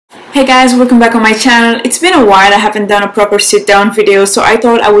Hey guys, welcome back on my channel. It's been a while I haven't done a proper sit down video, so I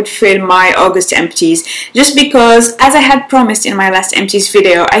thought I would film my August empties just because, as I had promised in my last empties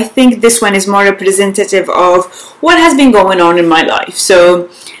video, I think this one is more representative of what has been going on in my life. So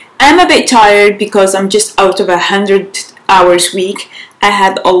I'm a bit tired because I'm just out of 100 hours week. I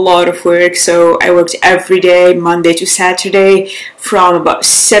had a lot of work, so I worked every day, Monday to Saturday, from about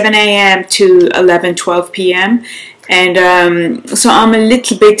 7 a.m. to 11-12 p.m. And so I'm a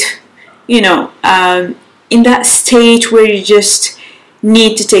little bit, in that stage where you just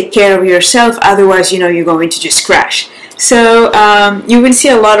need to take care of yourself, otherwise, you're going to just crash. So you will see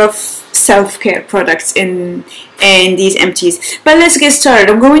a lot of self-care products in these empties. But let's get started.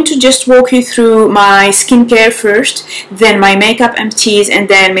 I'm going to just walk you through my skincare first, then my makeup empties, and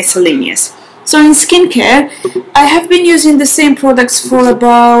then miscellaneous. So in skincare, I have been using the same products for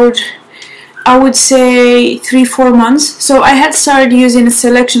about, I would say, 3-4 months. So I had started using a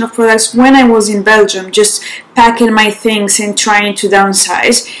selection of products when I was in Belgium, just packing my things and trying to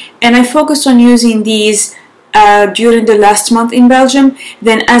downsize. And I focused on using these during the last month in Belgium,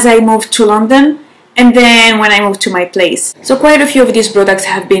 then as I moved to London, and then when I moved to my place. So quite a few of these products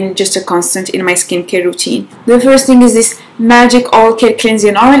have been just a constant in my skincare routine. The first thing is this Magic All Care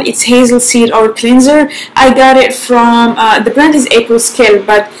Cleansing Oil. It's hazel seed oil cleanser. I got it from, the brand is April Scale,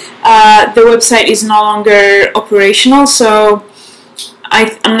 but the website is no longer operational, so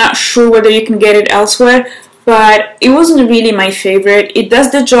I'm not sure whether you can get it elsewhere. But it wasn't really my favorite. It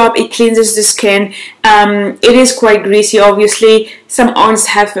does the job, it cleanses the skin. It is quite greasy, obviously. Some oils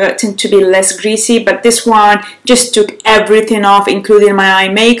tend to be less greasy, but this one just took everything off, including my eye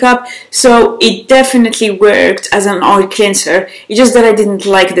makeup. So it definitely worked as an oil cleanser. It's just that I didn't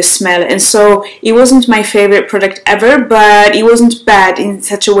like the smell, and so it wasn't my favorite product ever, but it wasn't bad in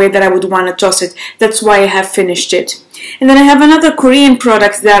such a way that I would want to toss it. That's why I have finished it. And then I have another Korean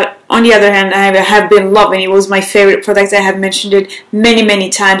product that, on the other hand, I have been loving. It was my favorite product. I have mentioned it many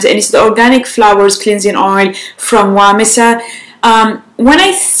times, and it's the Organic Flowers Cleansing Oil from Whamisa. When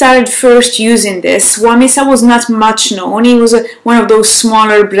I started first using this, Whamisa was not much known. It was one of those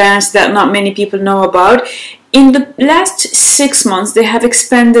smaller brands that not many people know about. In the last 6 months, they have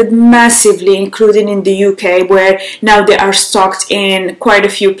expanded massively, including in the UK, where now they are stocked in quite a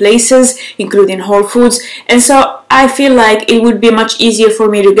few places, including Whole Foods. And so I feel like it would be much easier for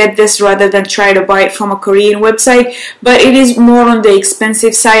me to get this rather than try to buy it from a Korean website. But it is more on the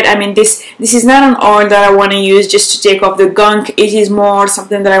expensive side. I mean, this is not an oil that I want to use just to take off the gunk. It is more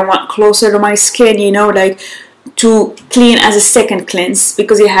something that I want closer to my skin, like to clean as a second cleanse,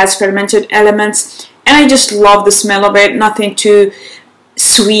 because it has fermented elements. And I just love the smell of it, nothing too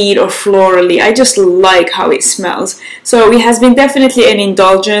sweet or florally. I just like how it smells. So it has been definitely an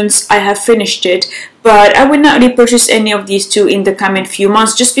indulgence. I have finished it, but I will not repurchase any of these two in the coming few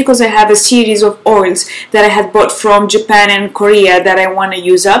months, just because I have a series of oils that I had bought from Japan and Korea that I want to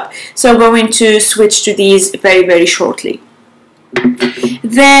use up. So I'm going to switch to these very shortly.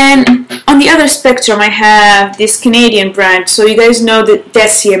 Then on the other spectrum, I have this Canadian brand. So you guys know the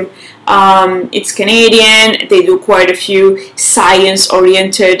Deciem. It's Canadian. They do quite a few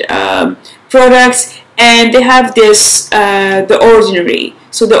science-oriented products, and they have this The Ordinary.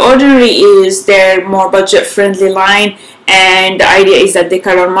 So The Ordinary is their more budget-friendly line, and the idea is that they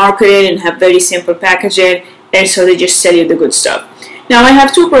color market it and have very simple packaging, and so they just sell you the good stuff. Now I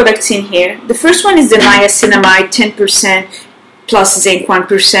have two products in here. The first one is the Niacinamide 10% plus zinc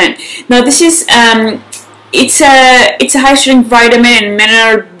 1%. Now this is it's a high strength vitamin and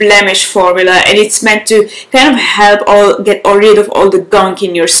mineral blemish formula, and it's meant to kind of help get rid of all the gunk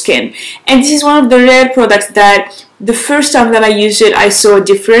in your skin. And this is one of the rare products that the first time that I used it, I saw a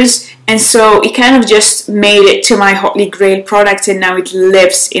difference, and so it kind of just made it to my Holy Grail product, and now it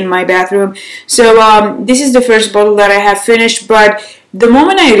lives in my bathroom. So this is the first bottle that I have finished, but the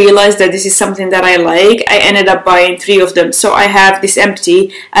moment I realized that this is something that I like, I ended up buying 3 of them. So I have this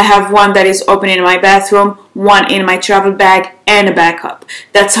empty, I have one that is open in my bathroom, one in my travel bag, and a backup.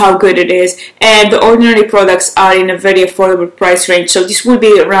 That's how good it is. And the Ordinary products are in a very affordable price range. So this will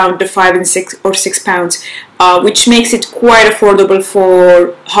be around the 5 and 6 or 6 pounds, which makes it quite affordable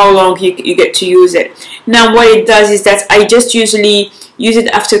for how long you get to use it. Now what it does is that I just usually use it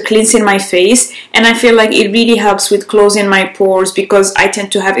after cleansing my face, and I feel like it really helps with closing my pores, because I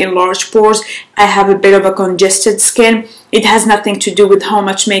tend to have enlarged pores. I have a bit of a congested skin. It has nothing to do with how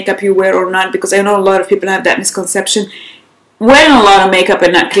much makeup you wear or not, because I know a lot of people have that misconception. Wearing a lot of makeup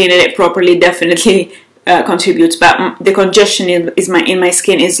and not cleaning it properly definitely contributes, but the congestion in my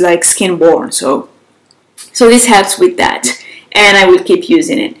skin is like skin borne, so this helps with that. and I will keep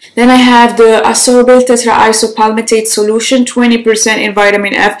using it. Then I have the ascorbic tetra palmitate solution, 20% in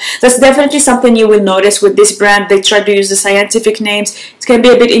vitamin F. That's definitely something you will notice with this brand. They try to use the scientific names. It can be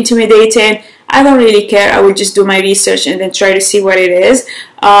a bit intimidating. I don't really care. I will just do my research and then try to see what it is.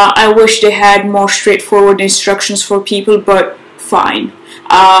 I wish they had more straightforward instructions for people, but fine.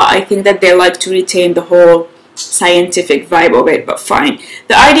 I think that they like to retain the whole scientific vibe of it, but fine.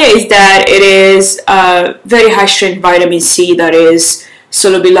 The idea is that it is very high strength vitamin C that is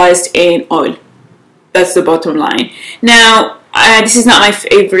solubilized in oil. That's the bottom line. Now, this is not my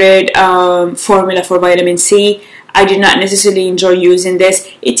favorite formula for vitamin C. I did not necessarily enjoy using this.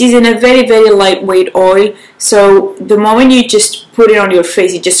 It is in a very, very lightweight oil, so the moment you just put it on your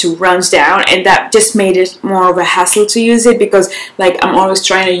face, it just runs down, and that just made it more of a hassle to use it, because like I'm always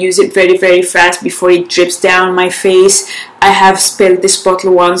trying to use it very, very fast before it drips down my face. I have spilled this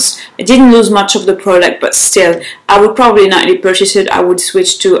bottle once. I didn't lose much of the product, but still, I would probably not repurchase it. I would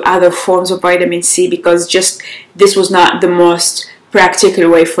switch to other forms of vitamin C, because just this was not the most practical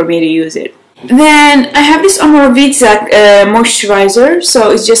way for me to use it. Then I have this Whamisa moisturizer, so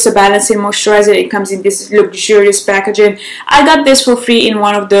it's just a balancing moisturizer. It comes in this luxurious packaging. I got this for free in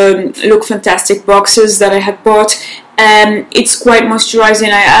one of the Look Fantastic boxes that I had bought. It's quite moisturizing.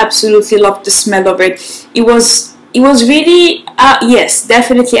 I absolutely love the smell of it. It was really, yes,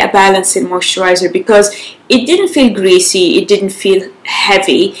 definitely a balancing moisturizer, because it didn't feel greasy, it didn't feel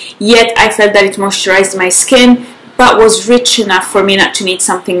heavy, yet I felt that it moisturized my skin, but was rich enough for me not to need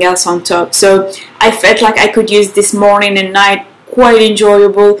something else on top. So I felt like I could use this morning and night. Quite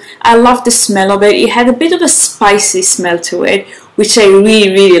enjoyable. I love the smell of it. It had a bit of a spicy smell to it, which I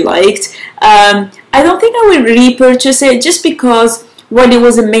really, really liked. I don't think I will repurchase it, just because one, it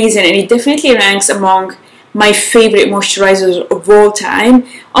was amazing, and it definitely ranks among my favorite moisturizers of all time.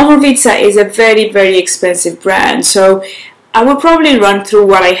 Whamisa is a very, very expensive brand, so I will probably run through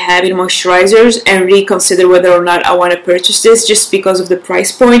what I have in moisturizers and reconsider whether or not I want to purchase this, just because of the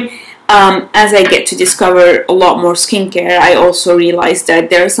price point. As I get to discover a lot more skincare, I also realize that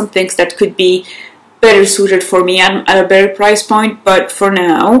there are some things that could be better suited for me at a better price point. But for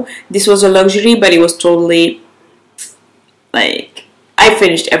now, this was a luxury, but it was totally, like, I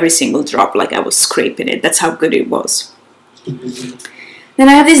finished every single drop like I was scraping it. That's how good it was. Then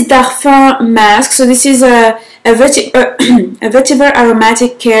I have this Darphin mask. So this is a Vetyver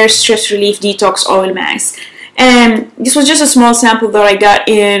Aromatic Care Stress Relief Detox Oil Mask. And this was just a small sample that I got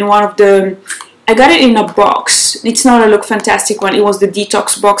in one of the... I got it in a box. It's not a Look Fantastic one. It was the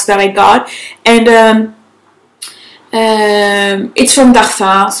detox box that I got. And it's from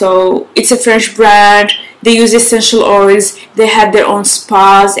Darphin. So it's a French brand. They use essential oils. They have their own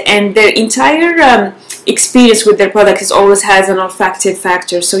spas. And their entire... experience with their product always has an olfactive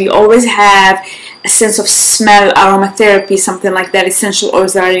factor, so you always have a sense of smell, aromatherapy, something like that, essential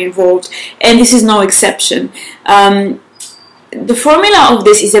oils that are involved, and this is no exception. The formula of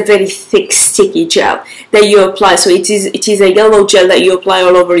this is a very thick, sticky gel that you apply. So it is a yellow gel that you apply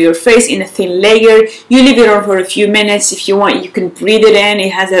all over your face in a thin layer. You leave it on for a few minutes. If you want, you can breathe it in.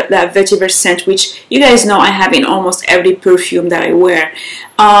 It has that vetiver scent, which you guys know I have in almost every perfume that I wear.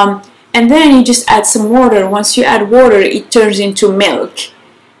 And then you just add some water. Once you add water, it turns into milk.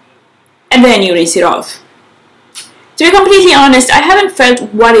 And then you rinse it off. To be completely honest, I haven't felt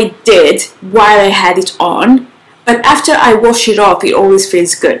what it did while I had it on. But after I wash it off, it always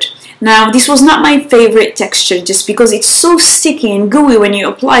feels good. Now, this was not my favorite texture, just because it's so sticky and gooey when you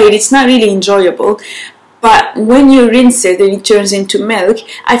apply it. It's not really enjoyable. But when you rinse it and it turns into milk,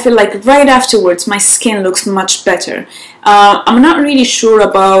 I feel like right afterwards my skin looks much better. I'm not really sure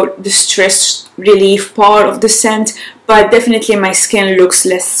about the stress relief part of the scent, but definitely my skin looks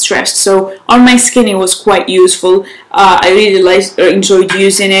less stressed. So on my skin it was quite useful. I really enjoyed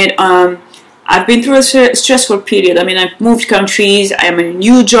using it. I've been through a stressful period. I mean, I've moved countries, I'm in a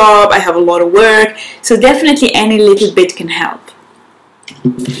new job, I have a lot of work, so definitely any little bit can help.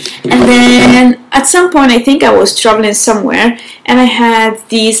 And then at some point, I think I was traveling somewhere and I had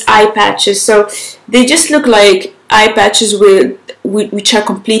these eye patches. So they just look like eye patches which are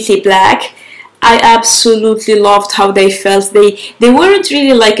completely black. I absolutely loved how they felt. They weren't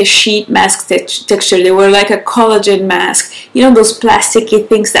really like a sheet mask texture. They were like a collagen mask. You know, those plasticky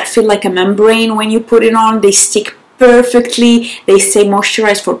things that feel like a membrane when you put it on. They stick perfectly. They stay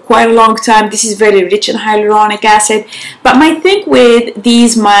moisturized for quite a long time. This is very rich in hyaluronic acid. But my thing with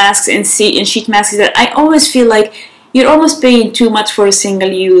these masks and sheet masks is that I always feel like you're almost paying too much for a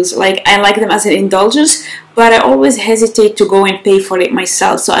single use. Like, I like them as an indulgence, but I always hesitate to go and pay for it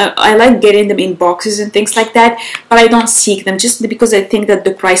myself. So I like getting them in boxes and things like that, but I don't seek them just because I think that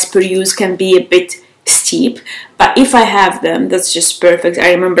the price per use can be a bit steep, but if I have them, that's just perfect.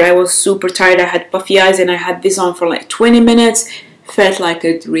 I remember I was super tired, I had puffy eyes, and I had this on for like 20 minutes. Felt like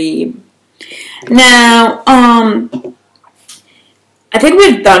a dream. Now I think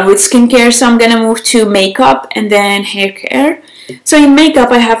we're done with skincare, so I'm gonna move to makeup and then hair care. So in makeup,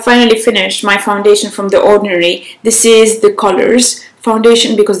 I have finally finished my foundation from The Ordinary. This is the Colors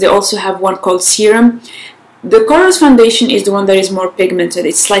foundation because they also have one called Serum. The Colors foundation is the one that is more pigmented.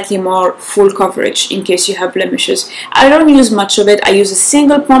 It's slightly more full coverage in case you have blemishes. I don't use much of it. I use a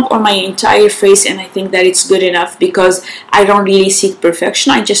single pump on my entire face, and I think that it's good enough because I don't really seek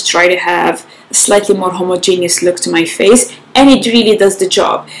perfection. I just try to have a slightly more homogeneous look to my face, and it really does the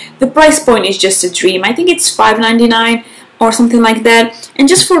job. The price point is just a dream. I think it's $5.99 or something like that. And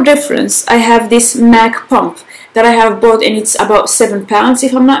just for reference, I have this MAC pump that I have bought, and it's about £7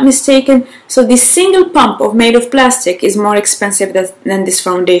 if I'm not mistaken. So this single pump made of plastic is more expensive than this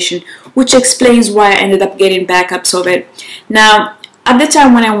foundation, which explains why I ended up getting backups of it. Now, at the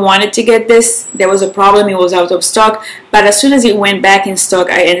time when I wanted to get this, there was a problem, it was out of stock, but as soon as it went back in stock,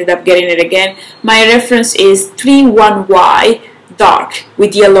 I ended up getting it again. My reference is 31Y Dark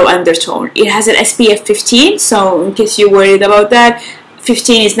with yellow undertone. It has an SPF 15, so in case you're worried about that,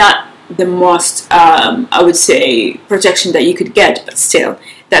 15 is not the most, I would say, protection that you could get, but still,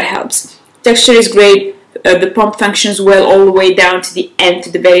 that helps. Texture is great. The pump functions well all the way down to the end,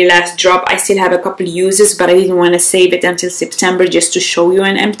 to the very last drop. I still have a couple uses, but I didn't want to save it until September just to show you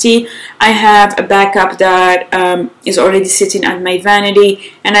an empty. I have a backup that is already sitting at my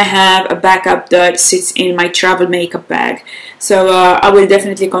vanity, and I have a backup that sits in my travel makeup bag. So I will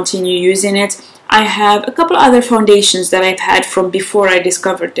definitely continue using it. I have a couple other foundations that I've had from before I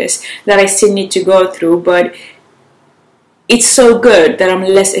discovered this that I still need to go through, but it's so good that I'm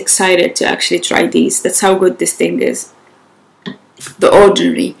less excited to actually try these. That's how good this thing is. The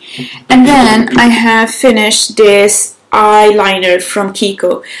Ordinary. And then I have finished this eyeliner from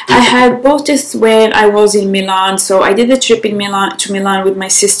Kiko. I had bought this when I was in Milan, so I did a trip in Milan with my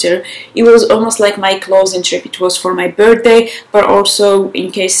sister. It was almost like my closing trip. It was for my birthday, but also,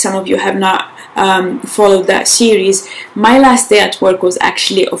 in case some of you have not followed that series, my last day at work was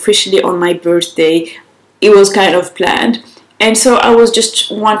actually officially on my birthday. It was kind of planned, and so I was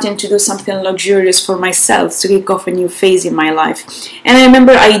just wanting to do something luxurious for myself to kick off a new phase in my life. And I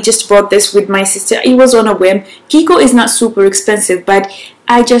remember I just bought this with my sister. It was on a whim. Kiko is not super expensive, but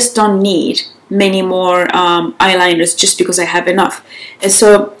I just don't need many more eyeliners just because I have enough. And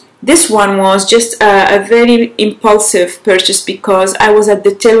so this one was just a very impulsive purchase because I was at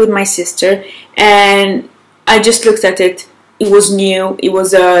the till with my sister and I just looked at it. It was new. It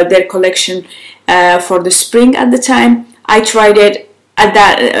was their collection for the spring at the time. I tried it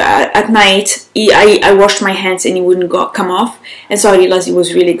at night. I washed my hands and it wouldn't come off, and so I realized it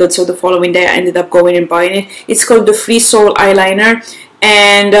was really good. So the following day I ended up going and buying it. It's called the Free Soul Eyeliner,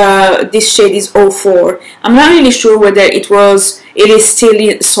 and this shade is 04. I'm not really sure whether it is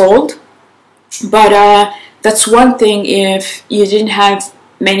still sold, but that's one thing. If you didn't have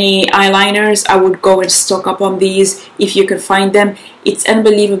many eyeliners, I would go and stock up on these if you can find them. It's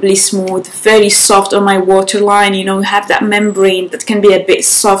unbelievably smooth, very soft on my waterline. You know, you have that membrane that can be a bit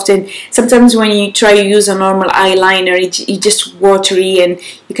soft, and sometimes when you try to use a normal eyeliner, it's just watery and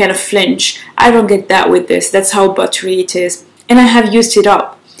you kind of flinch. I don't get that with this. That's how buttery it is, and I have used it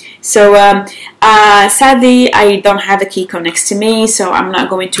up. So sadly, I don't have a Kiko next to me, so I'm not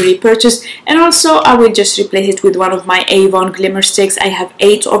going to repurchase. And also, I will just replace it with one of my Avon Glimmer Sticks. I have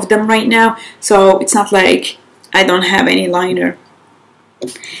 8 of them right now, so it's not like I don't have any liner.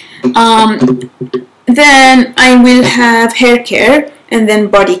 Then I will have hair care, and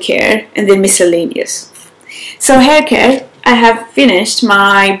then body care, and then miscellaneous. So hair care, I have finished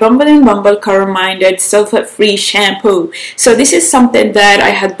my Bumble and Bumble Caraminded Sulfate-Free Shampoo. So this is something that I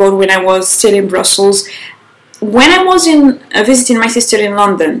had bought when I was still in Brussels. When I was visiting my sister in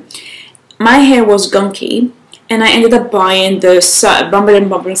London, my hair was gunky, and I ended up buying the Bumble and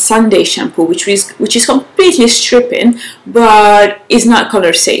Bumble Sunday Shampoo, which is completely stripping, but is not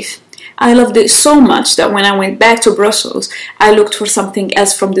color safe. I loved it so much that when I went back to Brussels, I looked for something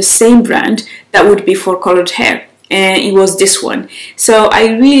else from the same brand that would be for colored hair. And it was this one. So I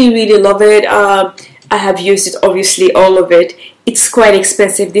really love it. I have used it, obviously, all of it. It's quite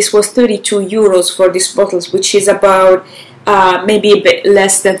expensive. This was 32 euros for these bottles, which is about maybe a bit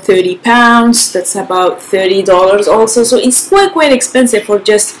less than 30 pounds. That's about $30 also. So it's quite expensive for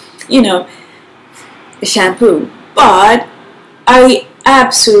just, you know, a shampoo. But I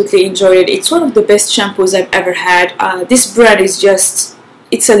absolutely enjoyed it. It's one of the best shampoos I've ever had. This brand is just,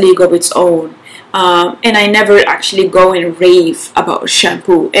 it's a league of its own. and I never actually go and rave about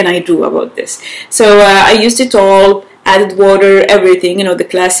shampoo, and I do about this. So I used it all, added water, everything, you know, the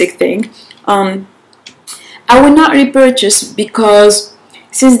classic thing. I would not repurchase because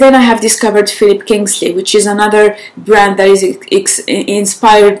since then I have discovered Philip Kingsley, which is another brand that is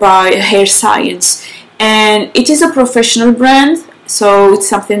inspired by hair science, and it is a professional brand, so it's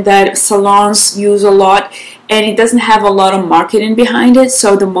something that salons use a lot, and it doesn't have a lot of marketing behind it,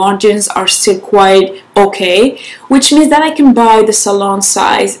 so the margins are still quite okay, which means that I can buy the salon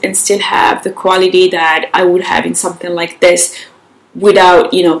size and still have the quality that I would have in something like this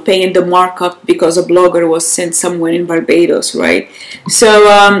without, you know, paying the markup because a blogger was sent somewhere in Barbados, right? So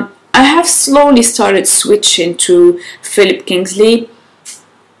I have slowly started switching to Philip Kingsley.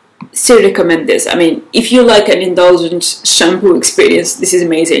 Still recommend this. I mean, if you like an indulgent shampoo experience, this is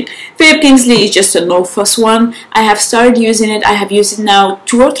amazing. Philip Kingsley is just a no fuss one. I have started using it. I have used it now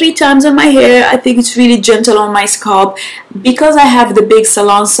 2 or 3 times on my hair. I think it's really gentle on my scalp. Because I have the big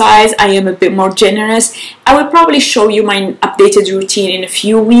salon size, I am a bit more generous. I will probably show you my updated routine in a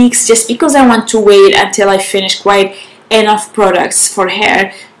few weeks, just because I want to wait until I finish quite enough products for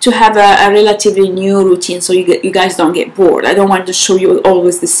hair to have a relatively new routine, so you guys don't get bored. I don't want to show you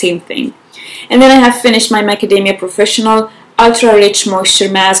always the same thing. And then I have finished my Macadamia Professional Ultra Rich Moisture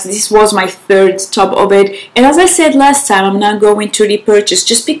Mask. This was my 3rd tub of it, and as I said last time, I'm not going to repurchase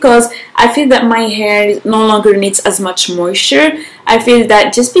just because I feel that my hair no longer needs as much moisture. I feel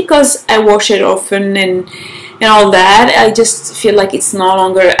that just because I wash it often and all that, I just feel like it's no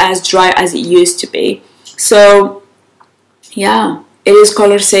longer as dry as it used to be. So yeah, it is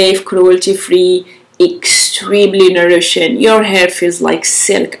color safe, cruelty free, extremely nourishing. Your hair feels like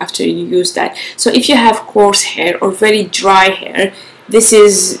silk after you use that. So if you have coarse hair or very dry hair, this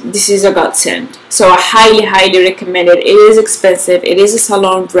is a godsend. So I highly recommend it. It is expensive. It is a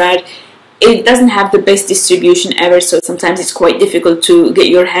salon brand. It doesn't have the best distribution ever, so sometimes it's quite difficult to get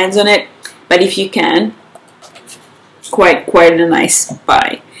your hands on it. But if you can, quite a nice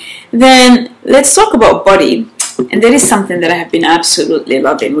buy. Then let's talk about body. And there is something that I have been absolutely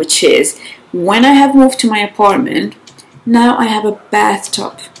loving, which is when I have moved to my apartment, now I have a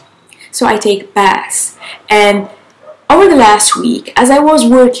bathtub. So I take baths. And over the last week, as I was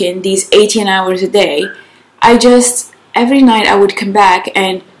working these 18 hours a day, every night I would come back,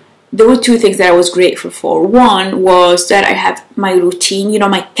 and there were 2 things that I was grateful for. One was that I have my routine, you know,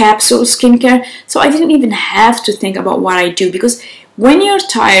 my capsule skincare. So I didn't even have to think about what I do, because when you're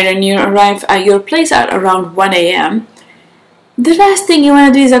tired and you arrive at your place at around 1 a.m., the last thing you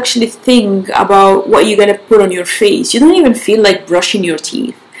want to do is actually think about what you're going to put on your face. You don't even feel like brushing your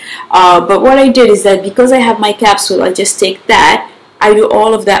teeth. But what I did is that because I have my capsule, I just take that, I do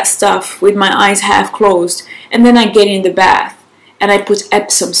all of that stuff with my eyes half closed, and then I get in the bath and I put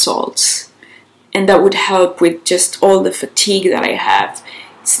Epsom salts. And that would help with just all the fatigue that I have.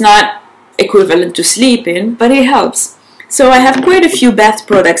 It's not equivalent to sleeping, but it helps. So I have quite a few bath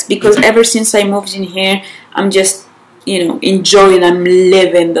products because ever since I moved in here, I'm just, you know, enjoying, I'm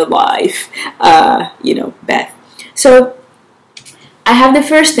living the life, you know, bath. So I have the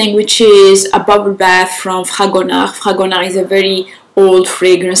first thing, which is a bubble bath from Fragonard. Fragonard is a very old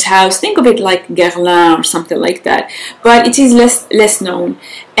fragrance house. Think of it like Guerlain or something like that, but it is less known.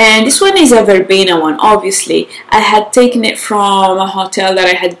 And this one is a verbena one. Obviously, I had taken it from a hotel that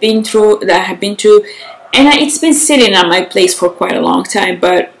I had been to, and it's been sitting at my place for quite a long time.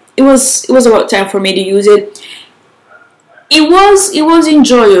 But it was about time for me to use it. It was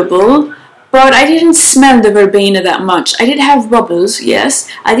enjoyable, but I didn't smell the verbena that much. I did have bubbles, yes.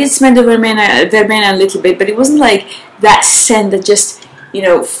 I did smell the verbena a little bit, but it wasn't like that scent that just, you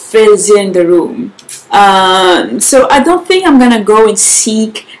know, fills in the room. So I don't think I'm gonna go and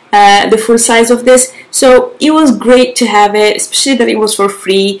seek the full size of this. So it was great to have it, especially that it was for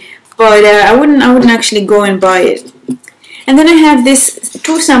free. But I wouldn't actually go and buy it. And then I have these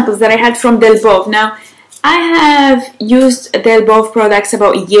 2 samples that I had from Delboeuf. Now, I have used Delboeuf products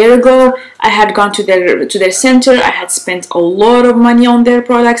about a year ago. I had gone to their center. I had spent a lot of money on their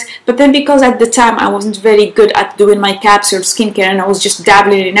products. But then because at the time I wasn't very good at doing my capsule skincare and I was just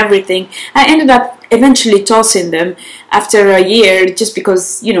dabbling in everything, I ended up eventually tossing them after a year just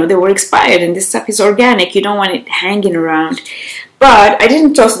because, you know, they were expired and this stuff is organic. You don't want it hanging around. But I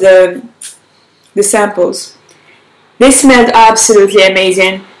didn't toss the samples. They smelled absolutely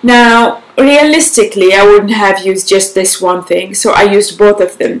amazing. Now, realistically, I wouldn't have used just this one thing, so I used both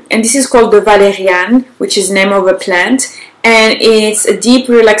of them. And this is called the Valeriane, which is the name of a plant, and it's a deep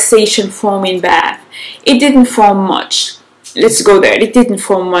relaxation foaming bath. It didn't foam much. Let's go there. It didn't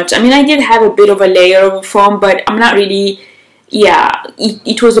foam much. I mean, I did have a bit of a layer of foam, but I'm not really yeah,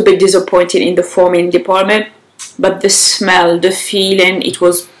 it was a bit disappointing in the foaming department, but the smell, the feeling, it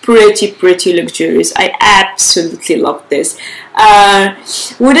was pretty luxurious. I absolutely love this.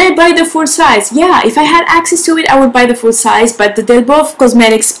 Would I buy the full size? Yeah, if I had access to it, I would buy the full size, but the Delboeuf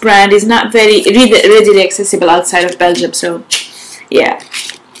Cosmetics brand is not very readily accessible outside of Belgium, so yeah.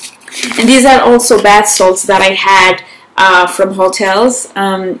 And these are also bath salts that I had from hotels.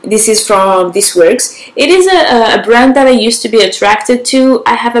 This is from This Works. It is a brand that I used to be attracted to.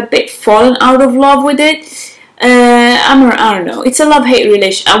 I have a bit fallen out of love with it. I don't know. It's a love-hate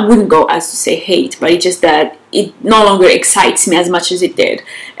relation. I wouldn't go as to say hate, but it's just that it no longer excites me as much as it did.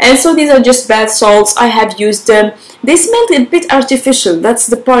 And so these are just bath salts. I have used them. They smelled a bit artificial. That's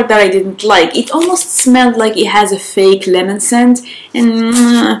the part that I didn't like. It almost smelled like it has a fake lemon scent.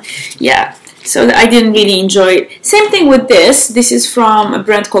 And yeah, so I didn't really enjoy it. Same thing with this. This is from a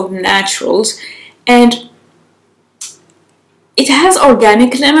brand called Naturals. And it has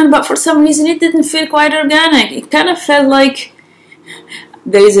organic lemon, but for some reason it didn't feel quite organic. It kind of felt like,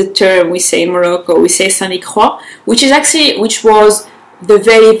 there is a term we say in Morocco, we say Saint Croix, which was the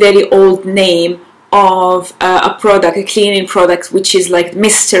very old name of a product, a cleaning product, which is like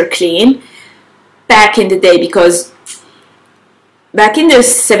Mr. Clean back in the day, because back in the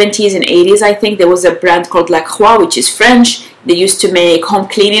 70s and 80s, I think there was a brand called La Croix, which is French. They used to make home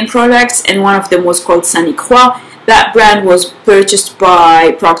cleaning products, and one of them was called Saint Croix. That brand was purchased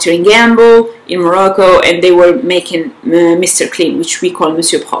by Procter & Gamble in Morocco, and they were making Mr. Clean, which we call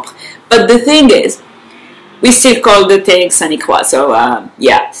Monsieur Propre. But the thing is, we still call the thing Saint Croix, so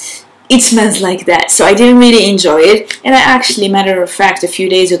yeah, it smells like that. So I didn't really enjoy it, and I actually, matter of fact, a few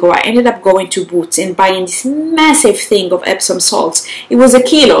days ago, I ended up going to Boots and buying this massive thing of Epsom salts. It was a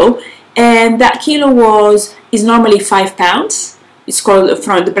kilo, and that kilo is normally £5. It's called,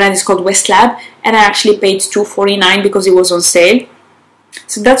 the brand is called Westlab, and I actually paid $2.49 because it was on sale.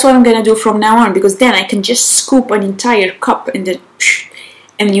 So that's what I'm gonna do from now on, because then I can just scoop an entire cup and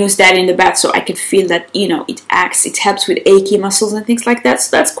use that in the bath, so I can feel that, you know, it helps with achy muscles and things like that.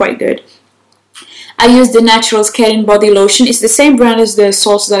 So that's quite good. I use the Naturals Canon body lotion. It's the same brand as the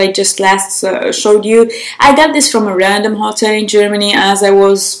salts that I just last showed you. I got this from a random hotel in Germany as I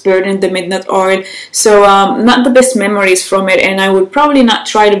was burning the midnight oil. So not the best memories from it, and I would probably not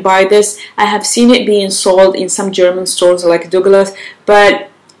try to buy this. I have seen it being sold in some German stores like Douglas, but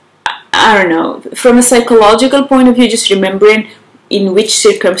I don't know. From a psychological point of view, just remembering in which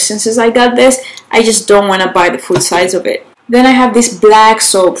circumstances I got this, I just don't want to buy the full size of it. Then I have this Blaq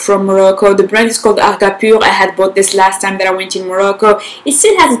soap from Morocco. The brand is called Arga Pur. I had bought this last time that I went in Morocco. It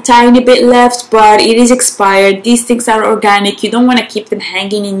still has a tiny bit left, but it is expired. These things are organic. You don't want to keep them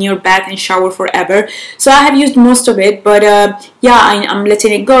hanging in your bath and shower forever. So I have used most of it, but yeah, I'm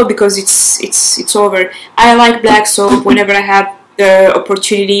letting it go because it's over. I like Blaq soap. Whenever I have the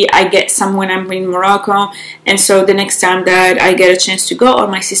opportunity, I get some when I'm in Morocco, and so the next time that I get a chance to go, or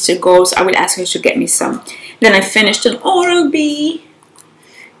my sister goes, I will ask her to get me some. Then I finished an Oral-B.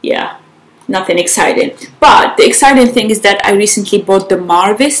 Yeah, nothing exciting. But the exciting thing is that I recently bought the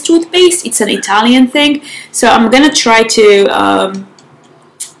Marvis toothpaste. It's an Italian thing, so I'm gonna try to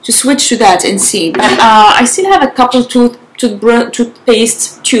switch to that and see. But I still have a couple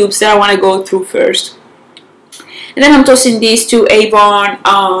toothpaste tubes that I want to go through first. And then I'm tossing these two Avon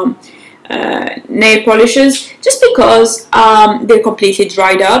nail polishes, just because they're completely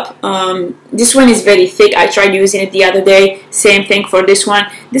dried up. This one is very thick. I tried using it the other day. Same thing for this one.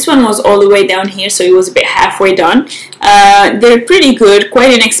 This one was all the way down here, so it was a bit halfway done. They're pretty good,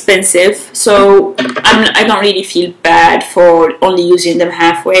 quite inexpensive, so I don't really feel bad for only using them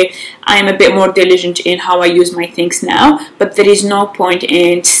halfway. I'm a bit more diligent in how I use my things now, but there is no point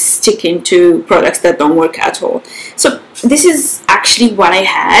in sticking to products that don't work at all. So this is actually what I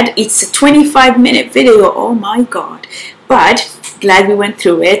had. It's a 25-minute video, oh my god, but glad we went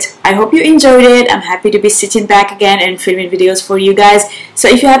through it. I hope you enjoyed it. I'm happy to be sitting back again and filming videos for you guys. So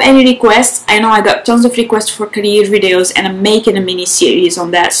if you have any requests, I know I got tons of requests for career videos, and I'm making a mini series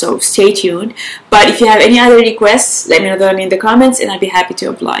on that, so stay tuned. But if you have any other requests, let me know down in the comments and I'll be happy to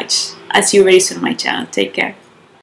oblige. I'll see you very soon on my channel. Take care.